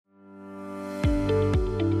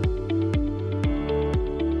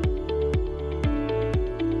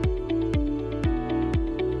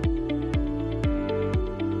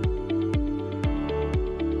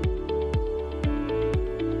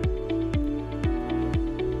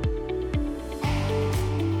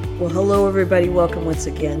Well, hello, everybody. Welcome once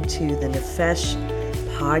again to the Nefesh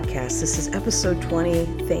podcast. This is episode 20.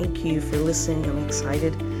 Thank you for listening. I'm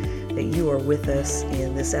excited that you are with us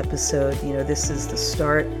in this episode. You know, this is the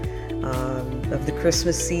start of the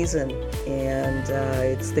Christmas season, and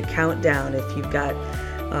it's the countdown. If you've got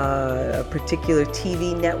a particular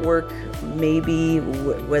TV network, maybe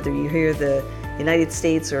whether you're here in the United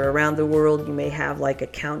States or around the world, you may have like a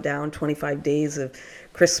countdown, 25 days of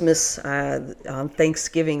Christmas. On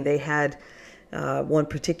Thanksgiving, they had one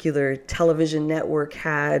particular television network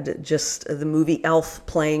had just the movie Elf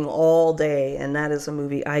playing all day, and that is a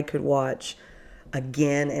movie I could watch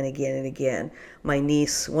again and again and again.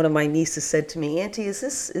 One of my nieces said to me, "Auntie, is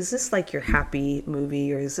this like your happy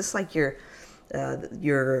movie, or is this like your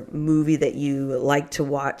movie that you like to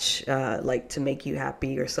watch, like to make you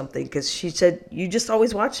happy or something?" Because she said, "You're just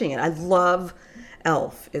always watching it." I love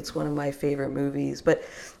Elf. It's one of my favorite movies. But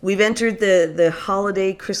we've entered the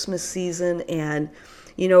holiday Christmas season, and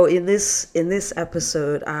you know, in this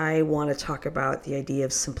episode, I want to talk about the idea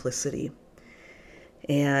of simplicity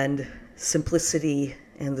and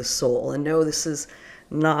the soul. And no, this is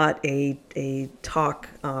not a talk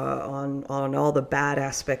on all the bad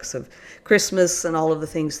aspects of Christmas and all of the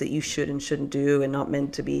things that you should and shouldn't do, and not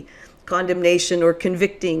meant to be condemnation or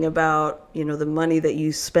convicting about, you know, the money that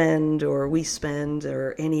you spend or we spend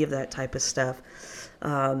or any of that type of stuff.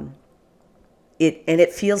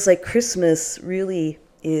 It feels like Christmas really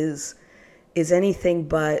is anything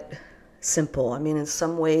but simple. I mean, in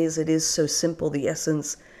some ways it is so simple, the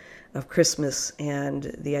essence of Christmas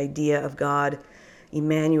and the idea of God,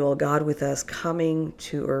 Emmanuel, God with us, coming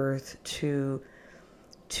to earth to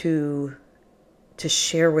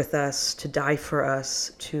share with us, to die for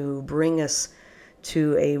us, to bring us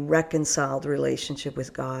to a reconciled relationship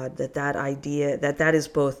with God. That idea, that is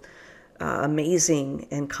both amazing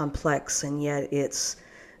and complex, and yet it's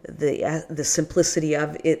the simplicity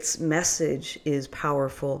of its message is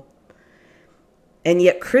powerful. And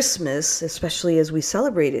yet Christmas, especially as we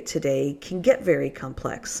celebrate it today, can get very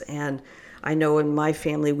complex. And I know in my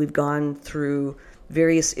family we've gone through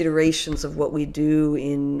various iterations of what we do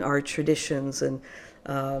in our traditions, and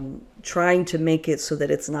trying to make it so that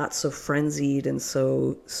it's not so frenzied and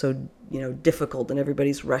so difficult, and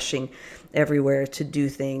everybody's rushing everywhere to do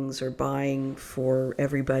things or buying for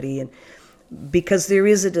everybody. And because there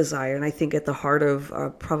is a desire, and I think at the heart of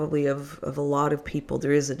probably of a lot of people,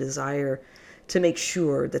 there is a desire to make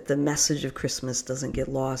sure that the message of Christmas doesn't get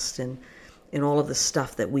lost in all of the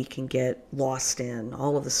stuff that we can get lost in,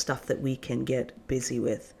 all of the stuff that we can get busy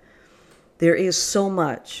with. There is so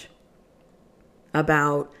much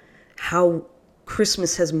about how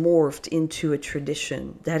Christmas has morphed into a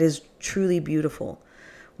tradition that is truly beautiful.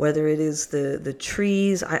 Whether it is the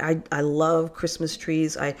trees, I love Christmas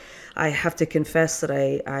trees. I have to confess that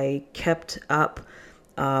I kept up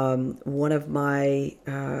one of my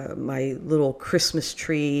little Christmas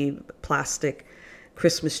tree, plastic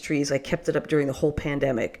Christmas trees. I kept it up during the whole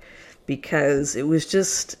pandemic because it was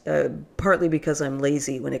just partly because I'm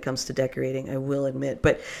lazy when it comes to decorating, I will admit.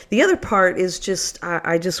 But the other part is just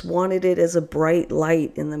I just wanted it as a bright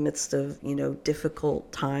light in the midst of, you know,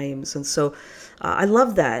 difficult times. And so I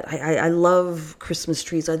love that. I love Christmas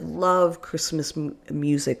trees. I love Christmas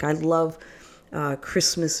music. I love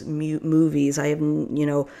Christmas movies. I have, you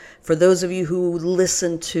know, for those of you who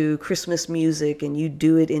listen to Christmas music and you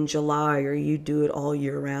do it in July or you do it all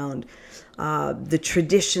year round, the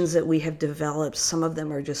traditions that we have developed, some of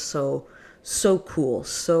them are just so cool,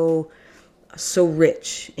 so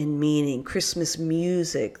rich in meaning. Christmas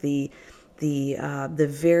music, the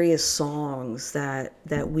various songs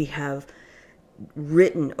that we have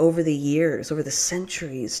written over the years, over the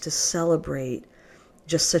centuries, to celebrate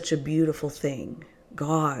just such a beautiful thing.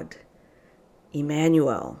 God,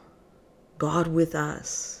 Emmanuel, God with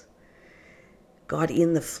us, God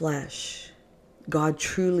in the flesh, God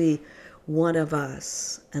truly one of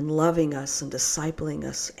us, and loving us and discipling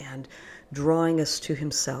us and drawing us to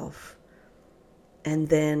himself, and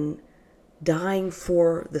then dying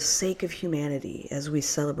for the sake of humanity as we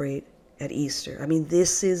celebrate at Easter. I mean,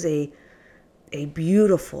 this is a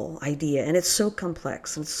beautiful idea, and it's so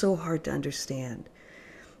complex and it's so hard to understand.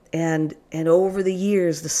 And over the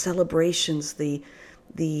years, the celebrations, the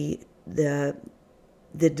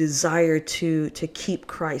desire to keep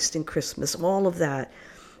Christ in Christmas, all of that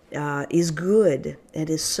is good and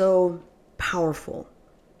is so powerful.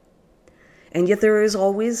 And yet there is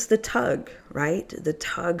always the tug, right? The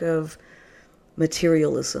tug of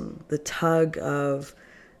materialism, the tug of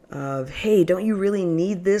hey, don't you really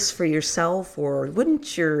need this for yourself? Or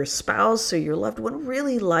wouldn't your spouse or your loved one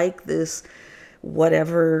really like this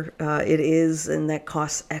whatever it is, and that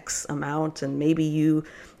costs X amount. And maybe you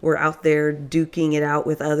were out there duking it out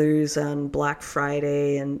with others on Black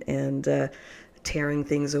Friday and tearing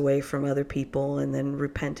things away from other people and then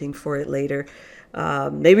repenting for it later.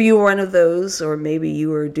 Maybe you were one of those, or maybe you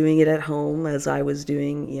were doing it at home as I was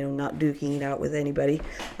doing, not duking it out with anybody,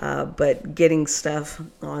 but getting stuff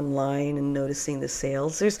online and noticing the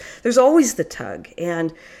sales. There's always the tug.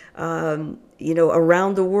 And,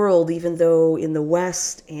 around the world, even though in the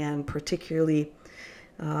West and particularly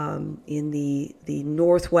in the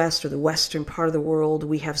Northwest or the Western part of the world,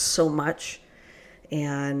 we have so much.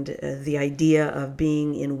 And the idea of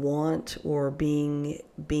being in want or being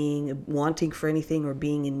wanting for anything or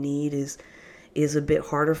being in need is a bit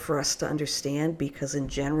harder for us to understand, because in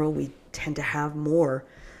general we tend to have more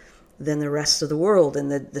than the rest of the world. And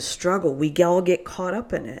the struggle, we all get caught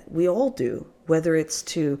up in it. We all do, whether it's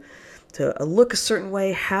to look a certain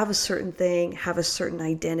way, have a certain thing, have a certain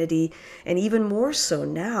identity. And even more so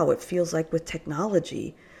now, it feels like with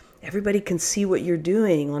technology, everybody can see what you're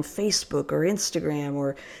doing on Facebook or Instagram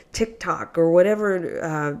or TikTok or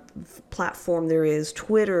whatever platform there is,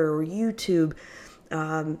 Twitter or YouTube.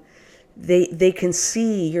 They can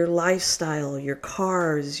see your lifestyle, your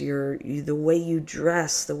cars, the way you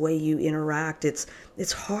dress, the way you interact.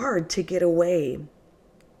 It's hard to get away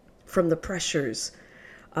from the pressures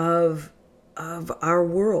of our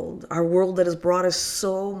world that has brought us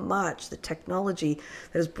so much, the technology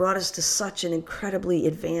that has brought us to such an incredibly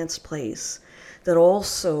advanced place, that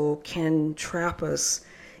also can trap us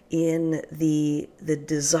in the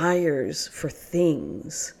desires for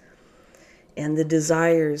things and the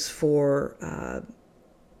desires for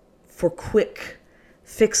quick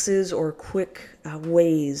fixes or quick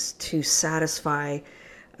ways to satisfy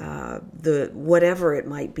the whatever it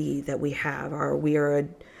might be that we have. We are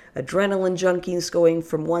adrenaline junkies going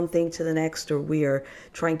from one thing to the next, or we are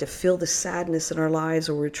trying to fill the sadness in our lives,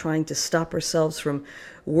 or we're trying to stop ourselves from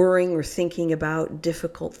worrying or thinking about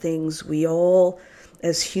difficult things. We all,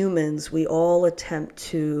 as humans, we all attempt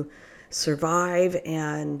to survive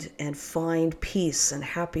and find peace and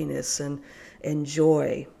happiness and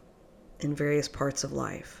joy in various parts of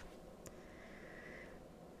life.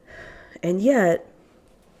 And yet,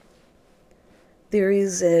 there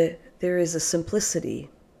is a simplicity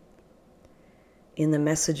in the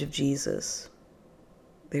message of Jesus.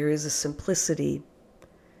 There is a simplicity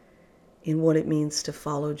in what it means to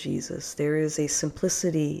follow Jesus. There is a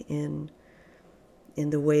simplicity in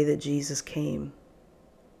the way that Jesus came.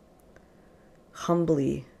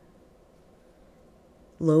 Humbly,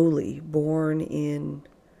 lowly, born in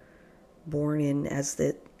as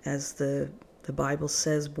the Bible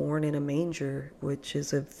says, born in a manger, which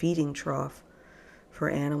is a feeding trough for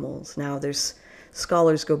animals. Now, there's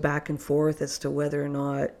scholars go back and forth as to whether or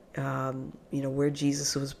not where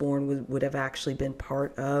Jesus was born would have actually been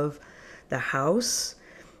part of the house,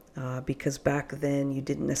 because back then you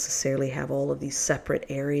didn't necessarily have all of these separate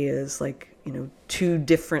areas, like two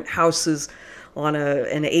different houses on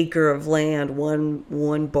an acre of land,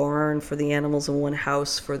 one barn for the animals and one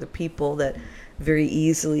house for the people. That very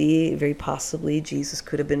easily, very possibly, Jesus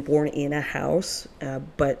could have been born in a house,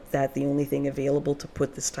 but that the only thing available to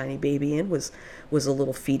put this tiny baby in was a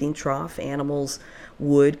little feeding trough. Animals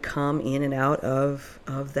would come in and out of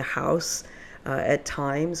the house at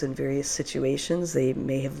times in various situations. They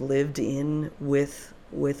may have lived in with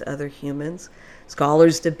other humans.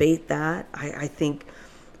 Scholars debate that. I think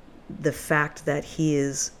the fact that he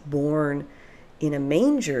is born in a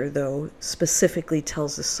manger, though, specifically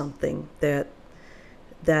tells us something, that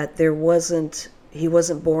he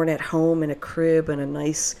wasn't born at home in a crib in a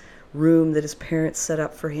nice room that his parents set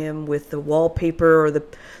up for him with the wallpaper or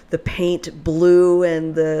the paint blue,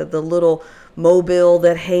 and the little mobile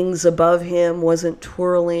that hangs above him wasn't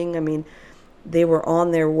twirling. I mean, they were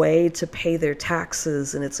on their way to pay their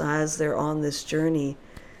taxes, and it's as they're on this journey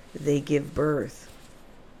they give birth.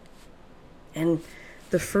 And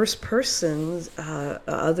the first person,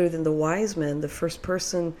 other than the wise men, the first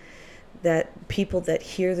person that people that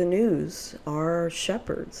hear the news are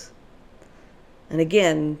shepherds. And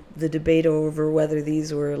again, the debate over whether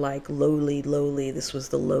these were like lowly, this was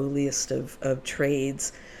the lowliest of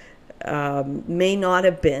trades, may not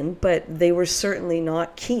have been, but they were certainly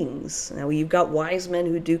not kings. Now, you've got wise men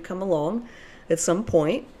who do come along at some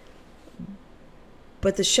point,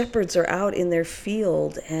 but the shepherds are out in their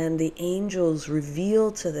field, and the angels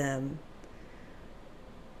reveal to them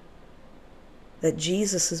that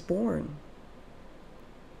Jesus is born.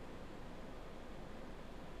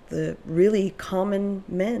 The really common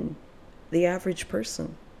men, the average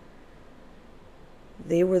person,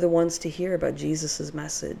 they were the ones to hear about Jesus'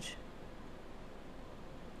 message.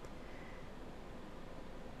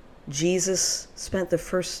 Jesus spent the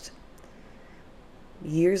first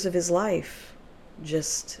years of his life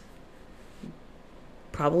just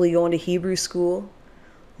probably going to Hebrew school,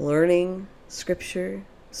 learning scripture,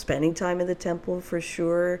 spending time in the temple for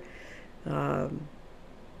sure,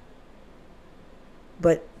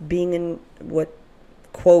 but being in what,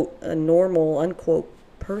 quote, a normal, unquote,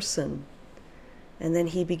 person. And then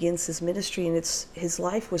he begins his ministry, and his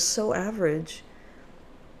life was so average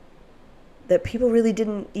that people really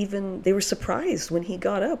didn't even, they were surprised when he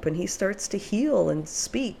got up and he starts to heal and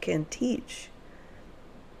speak and teach.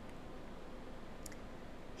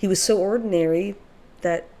 He was so ordinary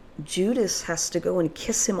that Judas has to go and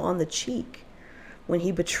kiss him on the cheek when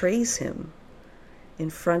he betrays him in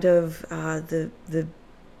front of the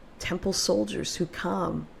temple soldiers who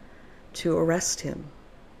come to arrest him.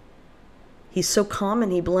 He's so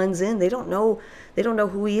common, he blends in. They don't know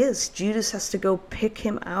who he is. Judas has to go pick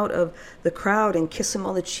him out of the crowd and kiss him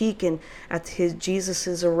on the cheek and at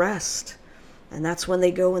Jesus's arrest. And that's when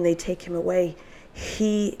they go and they take him away.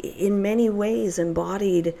 He, in many ways,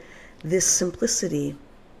 embodied this simplicity.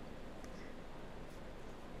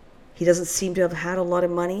 He doesn't seem to have had a lot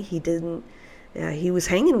of money. He was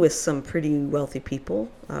hanging with some pretty wealthy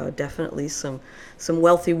people, definitely some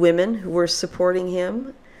wealthy women who were supporting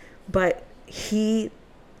him. But he,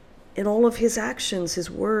 in all of his actions,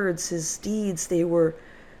 his words, his deeds, they were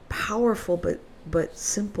powerful but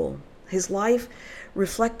simple. His life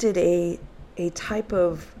reflected a type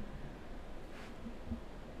of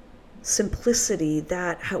simplicity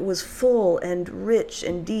that was full and rich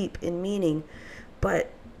and deep in meaning,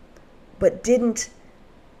 but didn't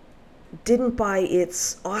by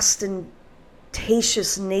its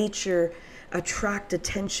ostentatious nature attract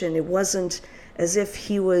attention. It wasn't as if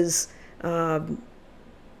he was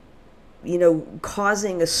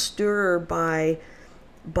causing a stir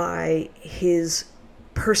by his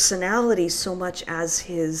personality so much as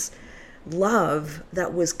his love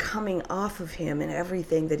that was coming off of him in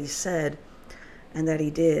everything that he said and that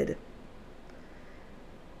he did.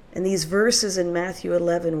 And these verses in Matthew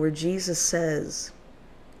 11 where Jesus says,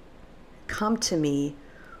 "Come to me,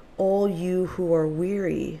 all you who are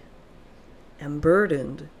weary and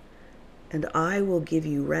burdened, and I will give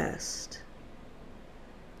you rest.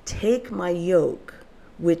 Take my yoke,"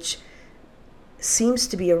 which seems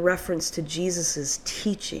to be a reference to Jesus's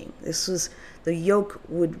teaching. The yoke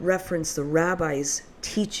would reference the rabbi's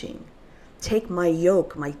teaching. "Take my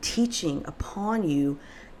yoke, my teaching upon you,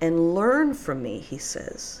 and learn from me," he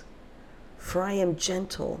says, "for I am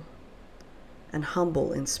gentle and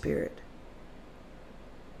humble in spirit."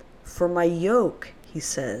 For my yoke, he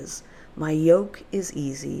says, my yoke is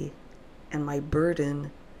easy and my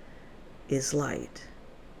burden is light.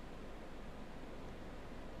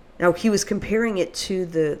 Now, he was comparing it to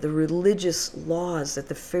the religious laws that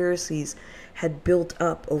the Pharisees had built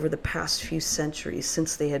up over the past few centuries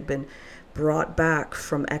since they had been brought back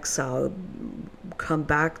from exile, come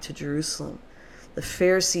back to Jerusalem. The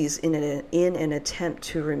Pharisees, in an attempt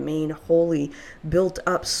to remain holy, built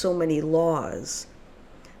up so many laws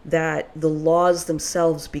that the laws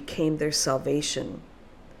themselves became their salvation.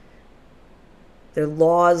 Their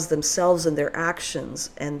laws themselves and their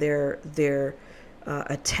actions and their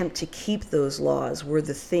attempt to keep those laws were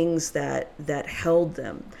the things that held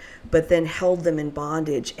them, but then held them in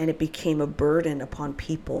bondage, and it became a burden upon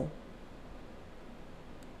people.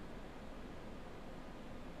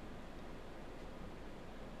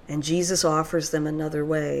 And Jesus offers them another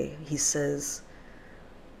way. He says,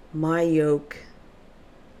 "My yoke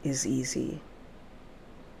is easy.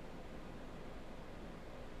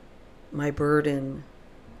 My burden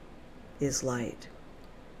is light."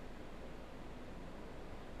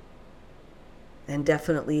 And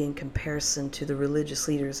definitely in comparison to the religious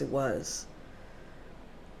leaders, it was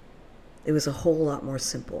a whole lot more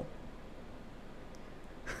simple.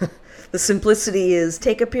 The simplicity is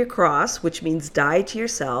take up your cross, which means die to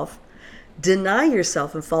yourself, deny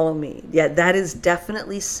yourself and follow me. Yeah, that is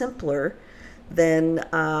definitely simpler than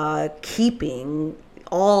keeping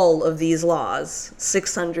all of these laws,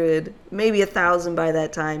 600, maybe 1,000 by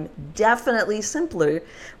that time. Definitely simpler,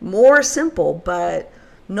 more simple, but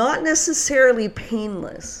not necessarily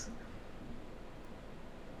painless.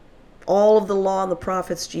 All of the law and the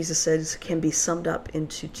prophets, Jesus says, can be summed up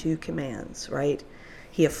into 2 commands, right?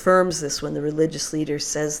 He affirms this when the religious leader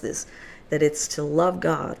says this, that it's to love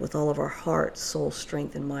God with all of our heart, soul,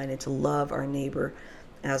 strength, and mind, and to love our neighbor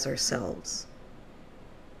as ourselves.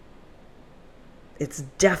 It's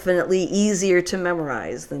definitely easier to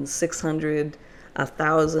memorize than 600,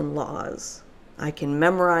 1,000 laws. I can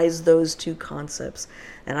memorize those 2 concepts,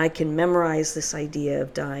 and I can memorize this idea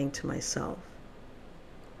of dying to myself.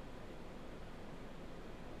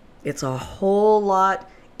 It's a whole lot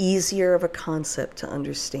easier of a concept to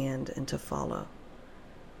understand and to follow.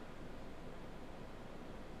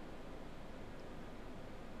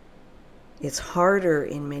 It's harder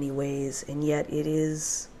in many ways, and yet it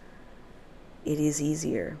is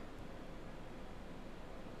easier.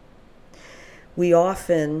 We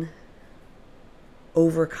often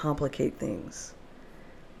overcomplicate things.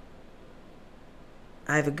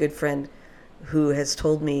 I have a good friend who has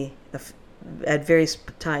told me at various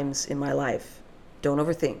times in my life, don't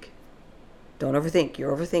overthink. Don't overthink.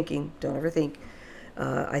 You're overthinking. Don't overthink.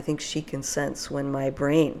 I think she can sense when my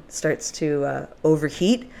brain starts to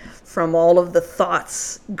overheat from all of the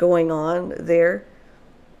thoughts going on there.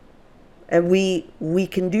 And we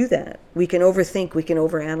can do that. We can overthink. We can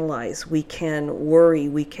overanalyze. We can worry.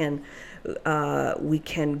 We can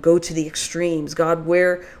go to the extremes. God,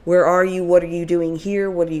 where are you? What are you doing here?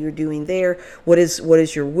 What are you doing there? What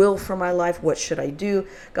is your will for my life? What should I do?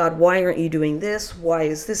 God, why aren't you doing this? Why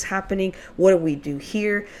is this happening? What do we do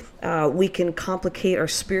here? We can complicate our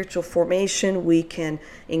spiritual formation. We can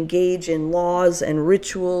engage in laws and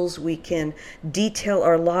rituals. We can detail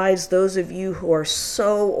our lives. Those of you who are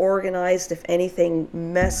so organized, if anything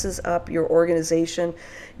messes up your organization,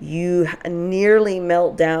 you nearly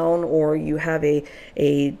melt down or you have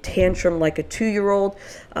a tantrum like a 2-year-old.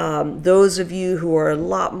 Those of you who are a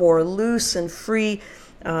lot more loose and free,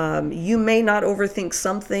 you may not overthink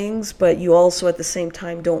some things, but you also at the same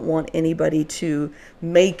time don't want anybody to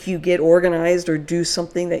make you get organized or do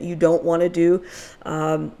something that you don't want to do.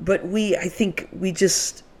 But I think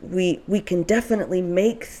we can definitely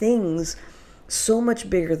make things so much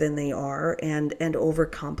bigger than they are and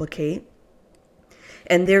overcomplicate.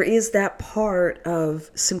 And there is that part of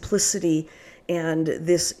simplicity and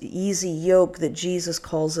this easy yoke that Jesus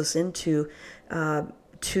calls us into,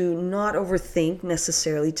 to not overthink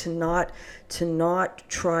necessarily, to not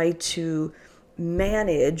try to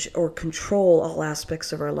manage or control all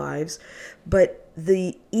aspects of our lives. But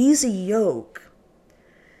the easy yoke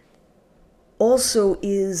also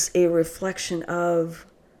is a reflection of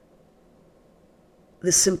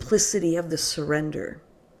the simplicity of the surrender.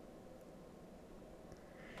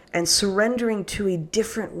 And surrendering to a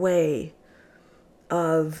different way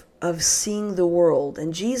of seeing the world.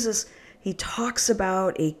 And Jesus, he talks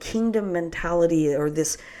about a kingdom mentality, or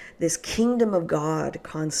this kingdom of God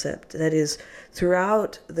concept that is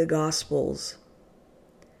throughout the Gospels.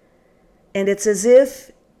 And it's as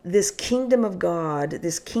if this kingdom of God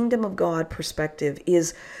perspective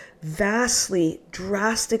is vastly,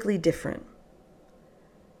 drastically different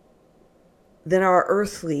than our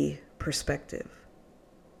earthly perspective.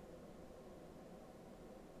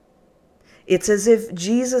 It's as if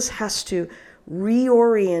Jesus has to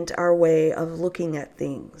reorient our way of looking at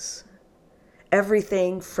things.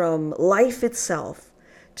 Everything from life itself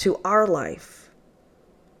to our life.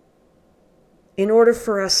 In order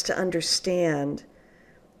for us to understand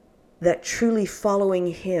that truly following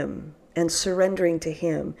Him and surrendering to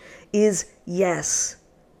Him is, yes,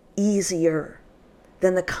 easier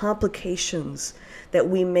than the complications that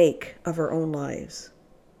we make of our own lives.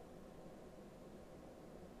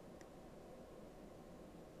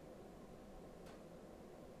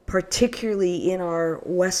 Particularly in our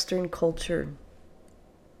Western culture.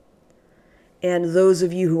 And those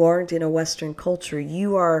of you who aren't in a Western culture,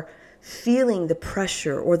 you are feeling the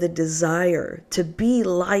pressure or the desire to be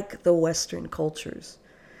like the Western cultures.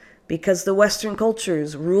 Because the Western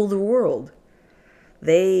cultures rule the world.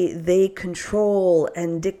 They control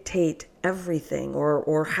and dictate everything,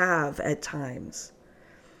 or have at times.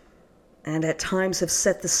 And at times have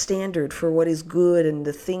set the standard for what is good and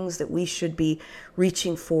the things that we should be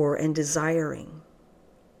reaching for and desiring.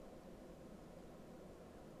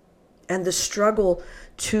 And the struggle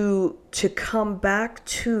to come back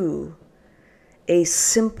to a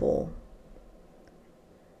simple,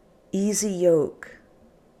 easy yoke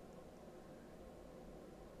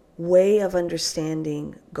way of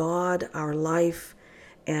understanding God, our life,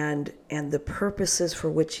 and the purposes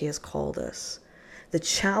for which He has called us. The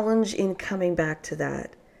challenge in coming back to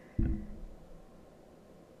that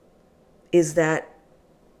is that,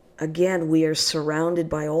 again, we are surrounded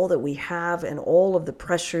by all that we have and all of the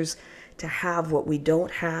pressures to have what we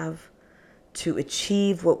don't have, to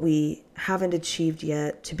achieve what we haven't achieved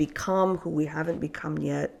yet, to become who we haven't become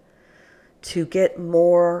yet, to get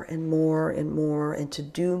more and more and more, and to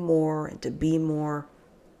do more and to be more,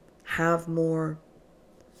 have more.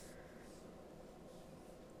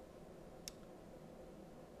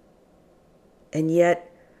 And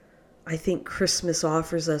yet, I think Christmas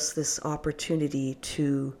offers us this opportunity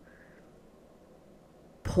to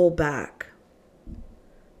pull back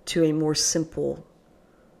to a more simple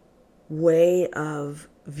way of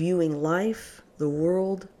viewing life, the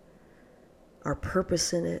world, our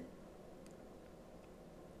purpose in it,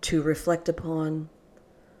 to reflect upon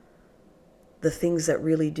the things that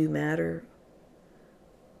really do matter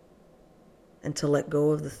and to let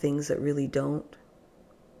go of the things that really don't.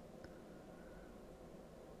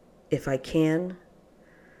 If I can,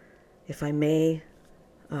 if I may,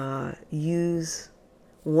 use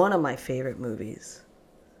one of my favorite movies,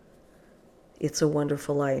 It's a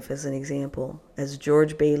Wonderful Life, as an example. As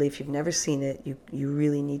George Bailey, if you've never seen it, you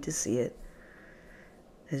really need to see it.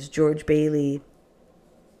 As George Bailey,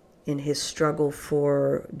 in his struggle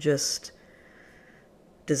for just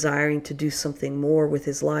desiring to do something more with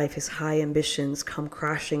his life, his high ambitions come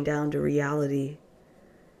crashing down to reality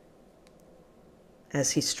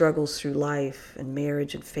as he struggles through life and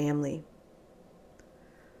marriage and family,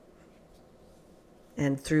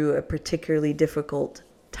 and through a particularly difficult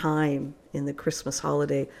time in the Christmas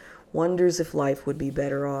holiday, wonders if life would be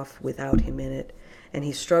better off without him in it. And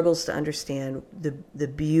he struggles to understand the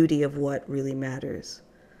beauty of what really matters.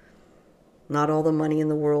 Not all the money in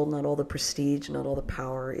the world, not all the prestige, not all the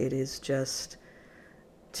power. It is just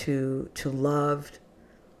to love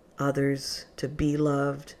others, to be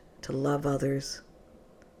loved, to love others,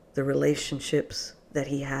 the relationships that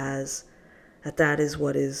he has, that is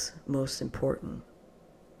what is most important.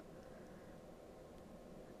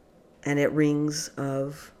 And it rings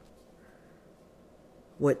of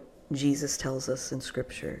what Jesus tells us in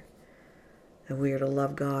Scripture. And we are to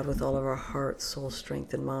love God with all of our heart, soul,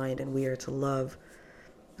 strength, and mind. And we are to love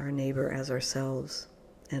our neighbor as ourselves.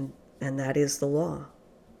 And that is the law.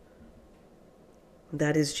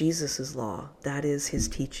 That is Jesus' law. That is his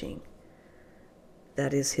teaching.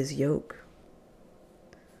 That is his yoke.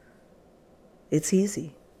 It's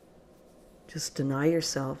easy. Just deny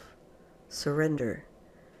yourself, surrender,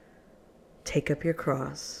 take up your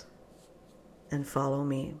cross, and follow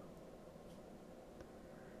me.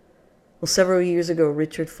 Well, several years ago,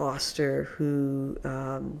 Richard Foster, who,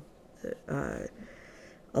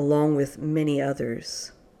 along with many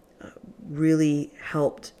others, really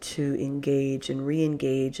helped to engage and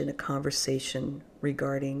re-engage in a conversation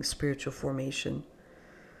regarding spiritual formation.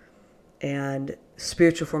 And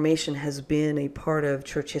spiritual formation has been a part of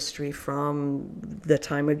church history from the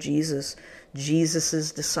time of Jesus.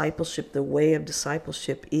 Jesus's discipleship, the way of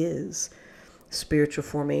discipleship, is spiritual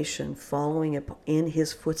formation, following in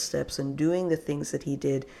his footsteps and doing the things that he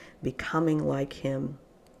did, becoming like him.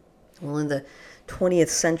 Well, in the 20th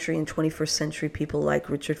century and 21st century, people like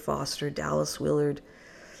Richard Foster, Dallas Willard,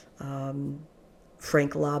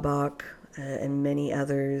 Frank Laubach, and many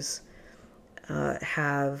others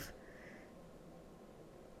have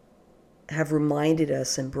reminded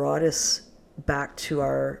us and brought us back to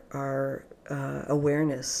our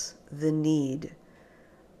awareness, the need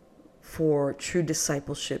for true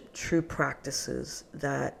discipleship, true practices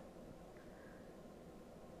that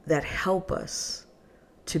help us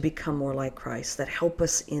to become more like Christ, that help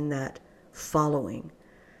us in that following,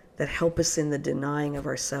 that help us in the denying of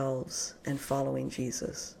ourselves and following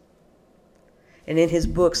Jesus. And in his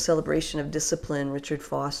book, Celebration of Discipline, Richard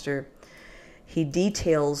Foster, he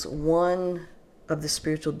details one of the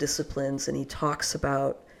spiritual disciplines, and he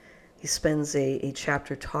spends a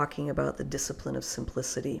chapter talking about the discipline of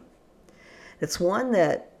simplicity. It's one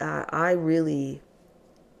that I really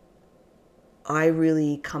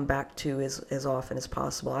come back to as often as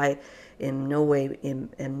possible. I in no way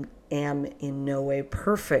am in no way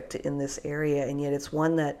perfect in this area, and yet it's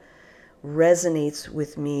one that resonates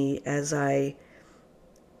with me as I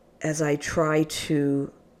try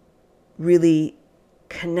to really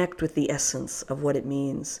connect with the essence of what it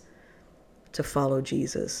means to follow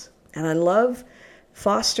Jesus. And I love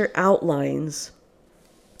Foster outlines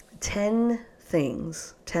 10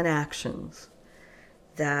 things, 10 actions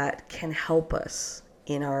that can help us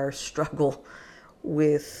in our struggle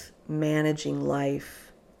with managing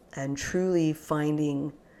life and truly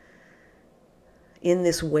finding in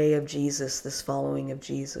this way of Jesus, this following of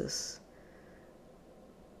Jesus,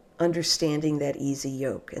 understanding that easy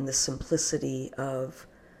yoke and the simplicity of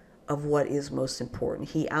what is most important.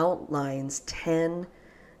 He outlines 10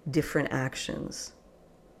 different actions.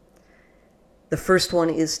 The first one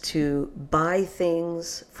is to buy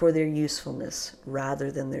things for their usefulness rather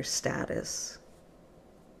than their status.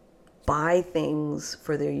 Buy things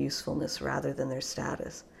for their usefulness rather than their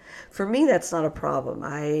status. For me, that's not a problem.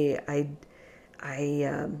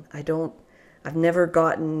 I've never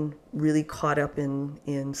gotten really caught up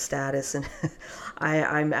in status, and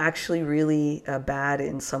I'm actually really bad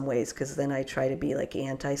in some ways, because then I try to be like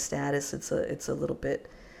anti-status. It's a little bit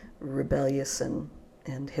rebellious and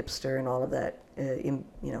and hipster and all of that,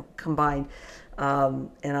 combined. And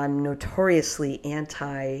I'm notoriously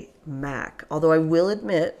anti-Mac. Although I will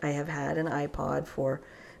admit I have had an iPod for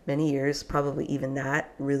many years. Probably even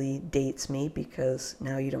that really dates me, because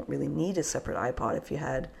now you don't really need a separate iPod if you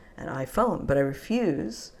had an iPhone. But I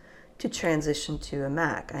refuse to transition to a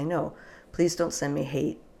Mac. I know. Please don't send me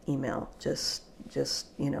hate email. Just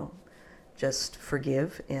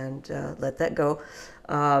forgive and let that go.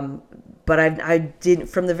 But I didn't,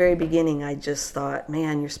 from the very beginning, I just thought,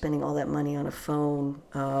 man, you're spending all that money on a phone.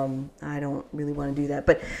 I don't really want to do that.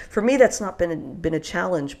 But for me, that's not been a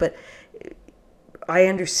challenge. But I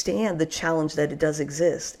understand the challenge that it does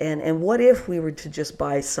exist. And what if we were to just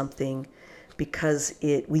buy something because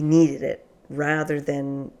we needed it rather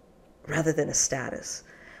than a status?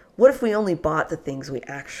 What if we only bought the things we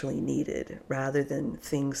actually needed rather than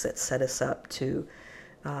things that set us up to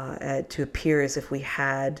appear as if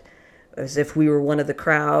we were one of the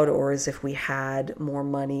crowd, or as if we had more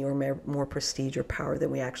money or more prestige or power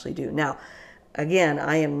than we actually do? Now, again,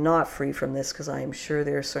 I am not free from this, because I am sure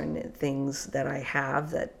there are certain things that I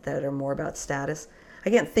have that are more about status. I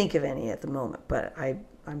can't think of any at the moment, but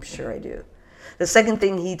I'm sure I do. The second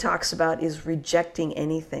thing he talks about is rejecting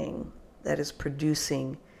anything that is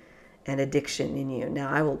producing an addiction in you. Now,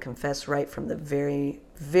 I will confess right from the very,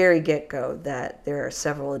 very get-go that there are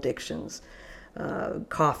several addictions,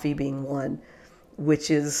 coffee being one, which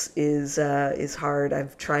is hard.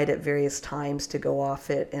 I've tried at various times to go off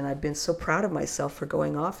it, and I've been so proud of myself for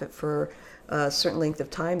going off it for a certain length of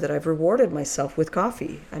time that I've rewarded myself with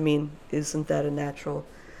coffee. I mean, isn't that a natural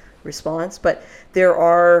response? But there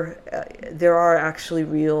are actually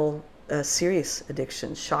real serious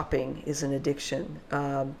addictions. Shopping is an addiction.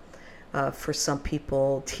 For some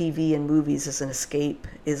people, TV and movies as an escape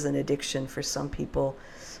is an addiction for some people.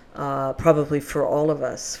 Probably for all of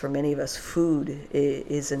us, for many of us, food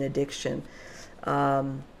is an addiction.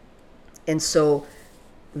 And so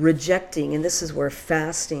rejecting, and this is where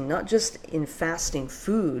fasting, not just in fasting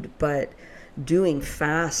food, but doing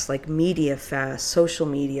fasts like media fasts, social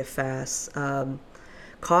media fasts,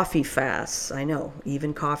 coffee fasts, I know,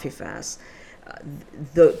 even coffee fasts.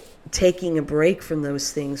 The taking a break from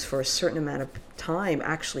those things for a certain amount of time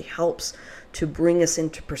actually helps to bring us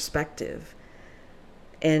into perspective,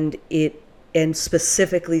 and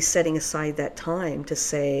specifically setting aside that time to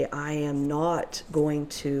say, I'm not going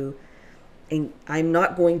to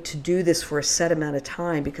do this for a set amount of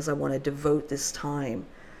time, because I want to devote this time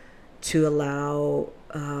to allow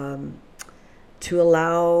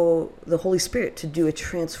the Holy Spirit to do a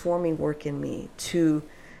transforming work in me, to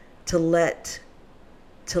let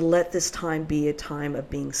this time be a time of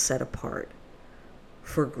being set apart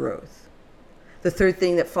for growth. The third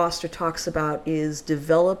thing that Foster talks about is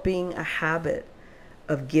developing a habit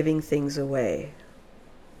of giving things away.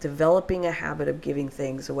 Developing a habit of giving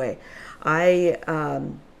things away.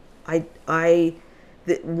 One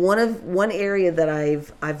area that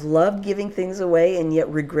I've loved giving things away and yet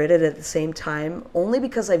regretted at the same time, only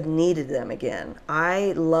because I've needed them again.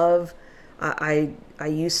 I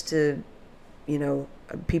used to,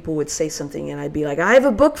 people would say something and I'd be like, I have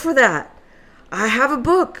a book for that. I have a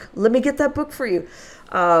book. Let me get that book for you.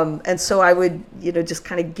 And so I would, just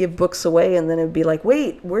kind of give books away, and then it'd be like,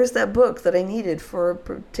 wait, where's that book that I needed for a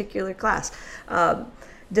particular class?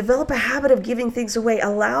 Develop a habit of giving things away.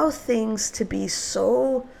 Allow things to be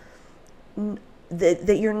so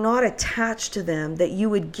that you're not attached to them, that you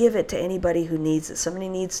would give it to anybody who needs it. Somebody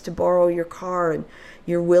needs to borrow your car, and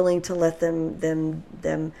you're willing to let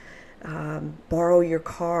them borrow your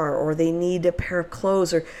car, or they need a pair of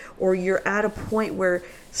clothes, or you're at a point where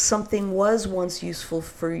something was once useful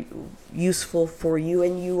for you,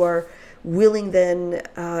 and you are willing then,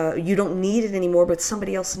 you don't need it anymore, but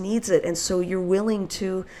somebody else needs it, and so you're willing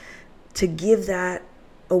to give that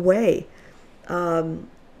away.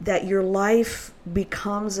 That your life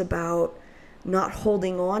becomes about not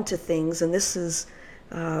holding on to things, and this is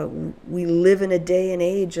we live in a day and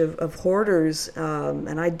age of hoarders,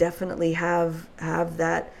 and I definitely have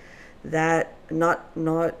that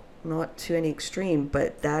not to any extreme,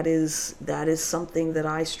 but that is something that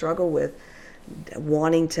I struggle with,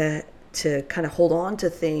 wanting to kind of hold on to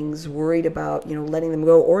things, worried about letting them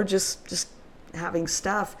go, or just having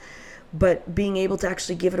stuff, but being able to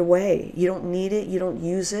actually give it away. You don't need it, you don't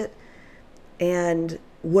use it, and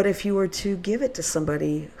what if you were to give it to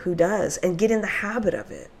somebody who does, and get in the habit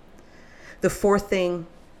of it? The fourth thing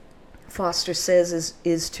Foster says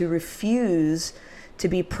is to refuse to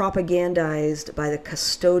be propagandized by the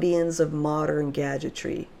custodians of modern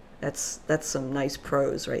gadgetry. That's some nice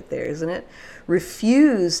prose right there, isn't it?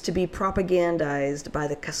 Refuse to be propagandized by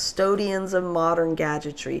the custodians of modern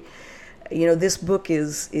gadgetry. This book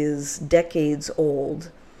is decades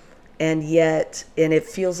old, and it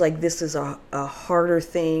feels like this is a harder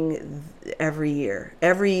thing every year.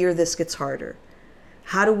 Every year this gets harder.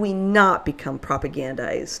 How do we not become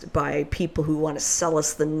propagandized by people who want to sell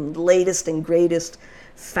us the latest and greatest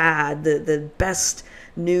fad, the best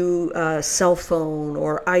new cell phone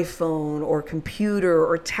or iPhone or computer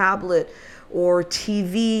or tablet or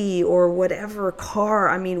TV or whatever, car?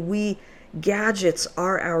 I mean, gadgets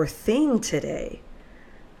are our thing today.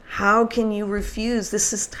 How can you refuse?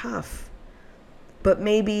 This is tough. But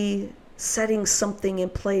maybe setting something in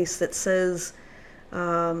place that says,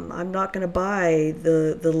 I'm not going to buy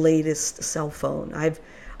the latest cell phone.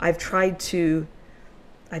 I've tried to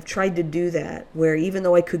do that, where even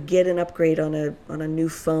though I could get an upgrade on a new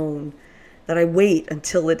phone, that I wait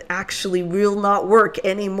until it actually will not work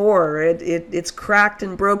anymore. It's cracked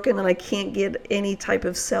and broken, and I can't get any type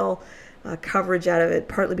of cell coverage out of it.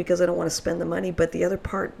 Partly because I don't want to spend the money, but the other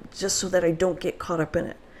part just so that I don't get caught up in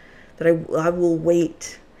it. That I will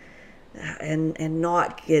wait and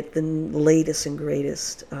not get the latest and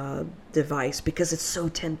greatest device because it's so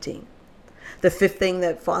tempting. The fifth thing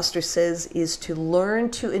that Foster says is to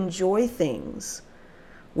learn to enjoy things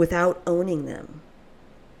without owning them.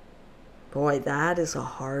 Boy, that is a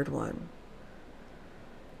hard one.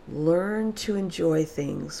 Learn to enjoy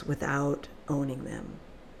things without owning them.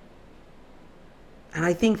 And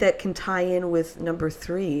I think that can tie in with number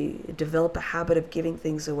 3, develop a habit of giving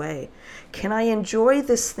things away. Can I enjoy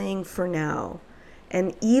this thing for now?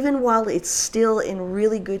 And even while it's still in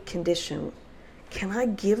really good condition, can I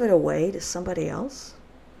give it away to somebody else?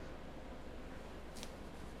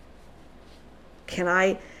 Can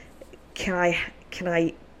I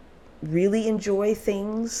really enjoy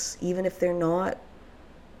things even if they're not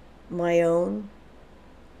my own?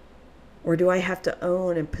 Or do I have to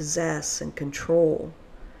own and possess and control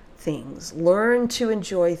things? Learn to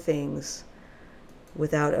enjoy things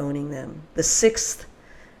without owning them. The sixth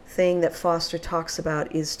thing that Foster talks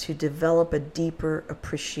about is to develop a deeper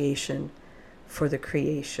appreciation for the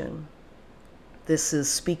creation. This is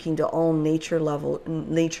speaking to all nature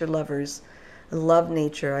lovers. I love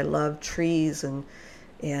nature. I love trees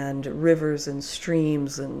and rivers and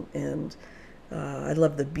streams and I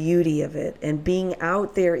love the beauty of it, and being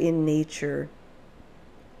out there in nature,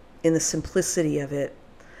 in the simplicity of it.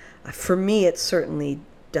 For me, it certainly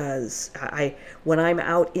does. When I'm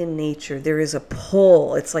out in nature, there is a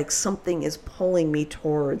pull. It's like something is pulling me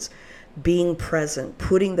towards being present,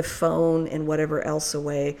 putting the phone and whatever else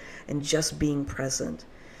away, and just being present.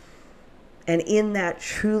 And in that,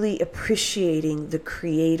 truly appreciating the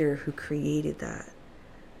creator who created that.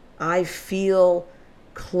 I feel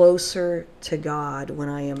closer to God when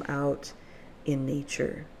I am out in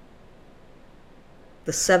nature.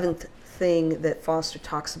 The seventh thing that Foster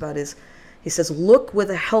talks about is, he says, look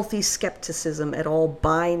with a healthy skepticism at all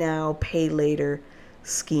buy now, pay later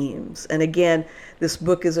schemes. And again, this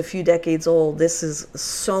book is a few decades old. This is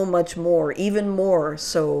so much more, even more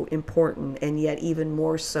so important, and yet even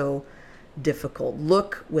more so difficult.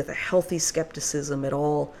 Look with a healthy skepticism at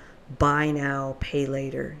all buy now, pay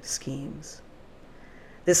later schemes.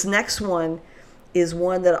 This next one is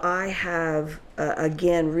one that I have,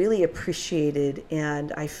 again, really appreciated,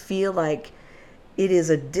 and I feel like it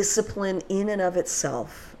is a discipline in and of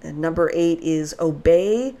itself. And number 8 is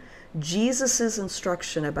obey Jesus's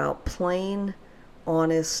instruction about plain,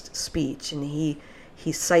 honest speech. And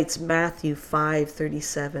he cites Matthew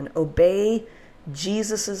 5:37. Obey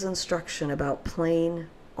Jesus's instruction about plain,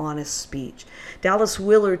 honest speech. Dallas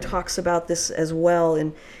Willard talks about this as well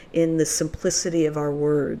in the simplicity of our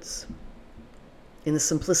words, in the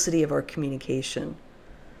simplicity of our communication.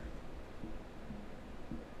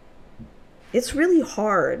 It's really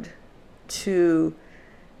hard to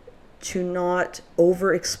not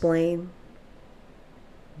over-explain,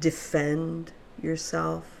 defend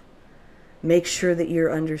yourself, make sure that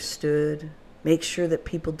you're understood, make sure that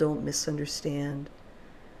people don't misunderstand,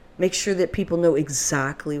 make sure that people know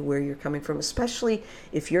exactly where you're coming from, especially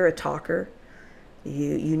if you're a talker.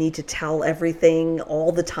 You need to tell everything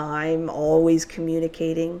all the time, always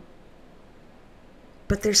communicating.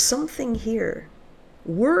 But there's something here.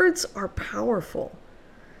 Words are powerful,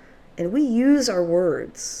 and we use our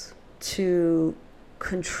words to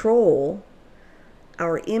control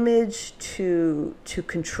our image, to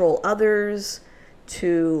control others,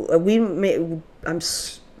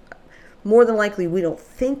 more than likely we don't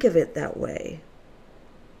think of it that way.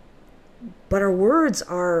 But our words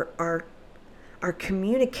are our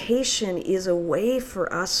communication is a way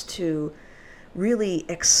for us to really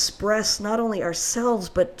express not only ourselves,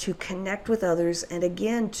 but to connect with others, and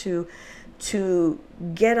again to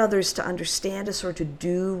get others to understand us or to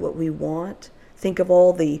do what we want. Think of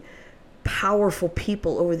all the powerful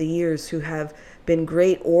people over the years who have been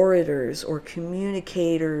great orators or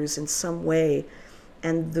communicators in some way,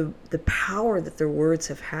 and the power that their words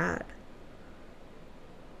have had.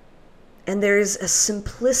 And there is a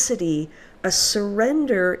simplicity, a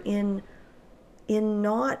surrender in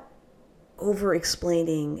not over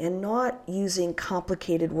explaining and not using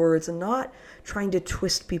complicated words and not trying to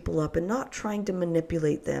twist people up and not trying to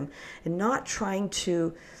manipulate them and not trying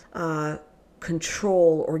to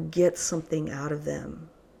control or get something out of them.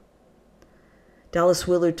 Dallas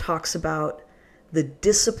Willard talks about the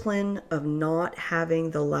discipline of not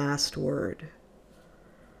having the last word.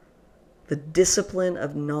 The discipline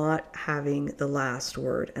of not having the last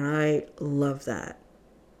word. And I love that.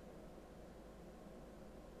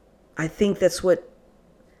 I think that's what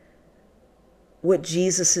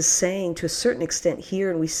Jesus is saying to a certain extent here,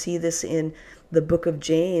 and we see this in the book of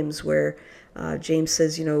James, where James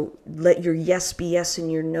says, let your yes be yes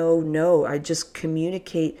and your no, no. I just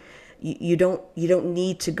communicate. You don't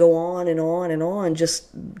need to go on and on and on.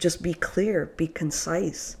 Just be clear, be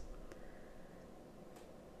concise.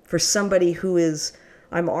 For somebody who is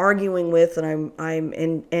I'm arguing with,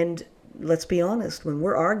 and let's be honest, when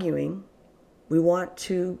we're arguing, we want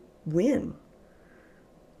to win.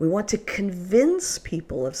 We want to convince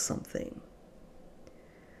people of something.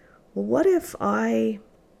 Well, what if I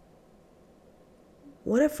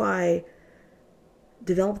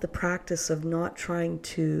develop the practice of not trying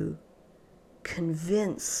to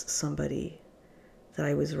convince somebody that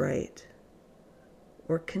I was right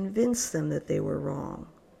or convince them that they were wrong?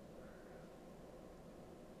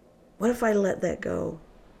 What if I let that go?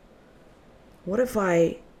 What if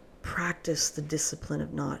I practice the discipline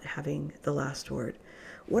of not having the last word?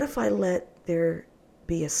 What if I let there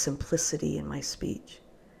be a simplicity in my speech,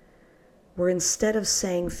 where instead of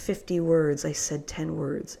saying 50 words, I said 10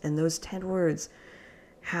 words, and those 10 words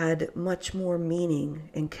had much more meaning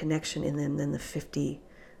and connection in them than the 50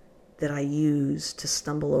 that I used to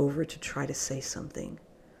stumble over to try to say something.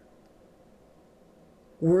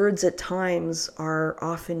 Words at times are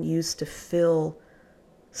often used to fill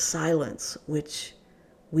silence, which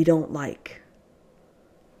we don't like.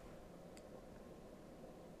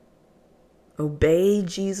 Obey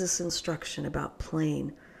Jesus' instruction about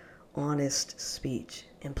plain, honest speech,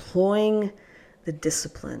 employing the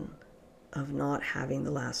discipline of not having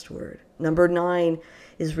the last word. Number 9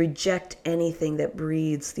 is reject anything that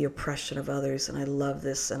breeds the oppression of others. And I love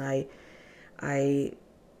this, and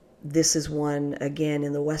this is one, again,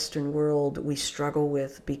 in the Western world we struggle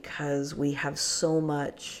with, because we have so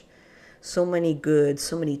many goods,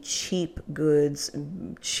 so many cheap goods,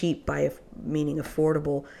 cheap by meaning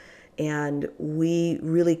affordable, and we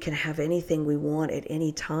really can have anything we want at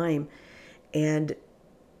any time. And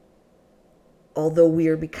although we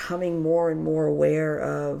are becoming more and more aware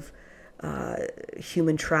of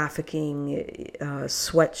human trafficking,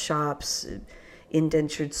 sweatshops,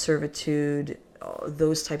 indentured servitude,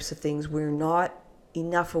 those types of things, we're not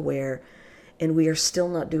enough aware, and we are still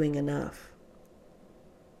not doing enough.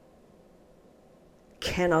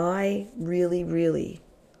 Can I really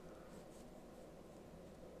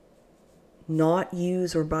not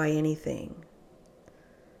use or buy anything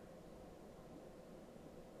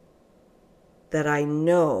that I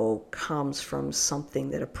know comes from something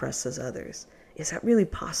that oppresses others? Is that really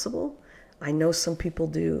possible? I know some people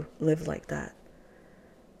do live like that.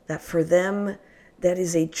 That for them, that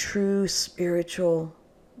is a true spiritual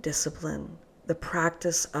discipline, the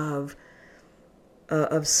practice of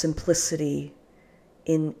simplicity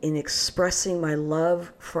in expressing my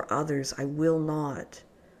love for others. I will not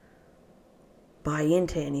buy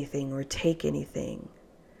into anything or take anything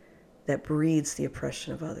that breeds the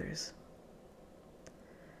oppression of others.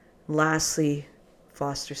 Lastly,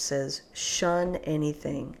 Foster says, shun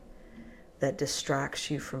anything that distracts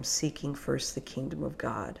you from seeking first the kingdom of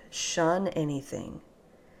God. Shun anything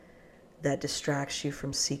that distracts you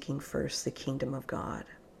from seeking first the kingdom of God.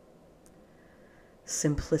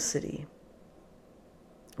 Simplicity.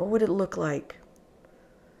 What would it look like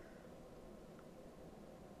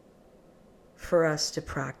for us to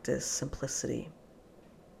practice simplicity?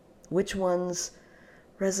 Which ones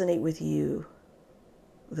resonate with you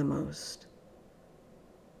the most?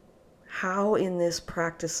 How in this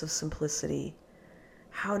practice of simplicity,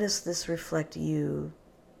 how does this reflect you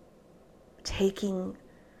taking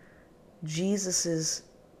Jesus's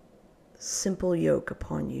simple yoke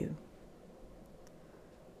upon you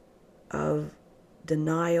of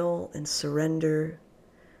denial and surrender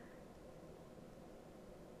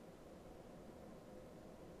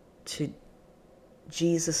to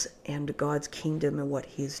Jesus and God's kingdom and what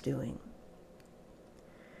He is doing.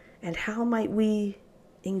 And how might we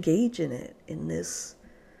engage in it in this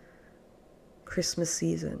Christmas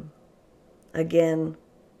season? Again,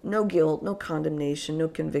 no guilt, no condemnation, no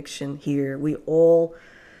conviction here. We all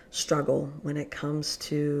struggle when it comes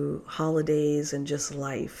to holidays and just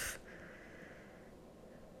life.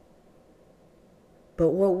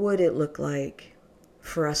 But what would it look like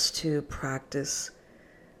for us to practice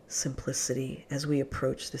simplicity as we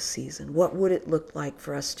approach this season? What would it look like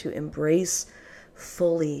for us to embrace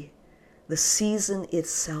fully the season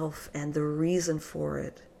itself and the reason for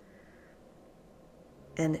it,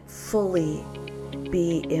 and fully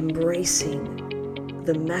be embracing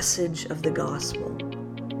the message of the gospel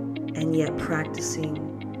and yet practicing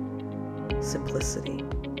simplicity?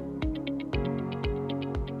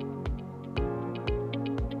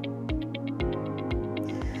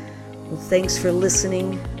 Well, thanks for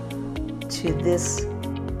listening to this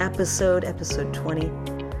episode 20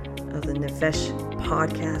 of the Nefesh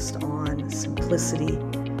podcast on simplicity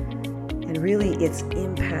and really its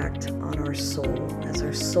impact on our soul as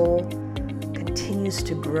our soul continues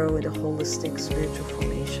to grow into holistic spiritual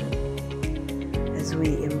formation, as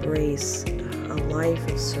we embrace a life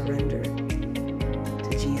of surrender to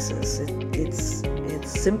Jesus. It's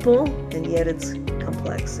simple and yet it's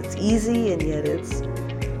complex. It's easy and yet it's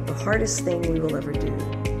the hardest thing we will ever do,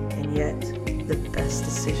 and yet the best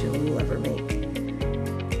decision we will ever make.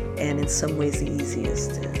 And in some ways the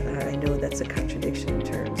easiest. I know that's a contradiction in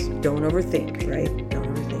terms. Don't overthink, right? Don't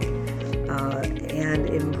overthink. And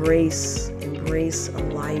embrace a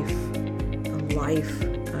life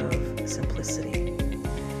of simplicity.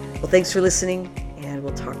 Well, thanks for listening, and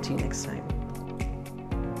we'll talk to you next time.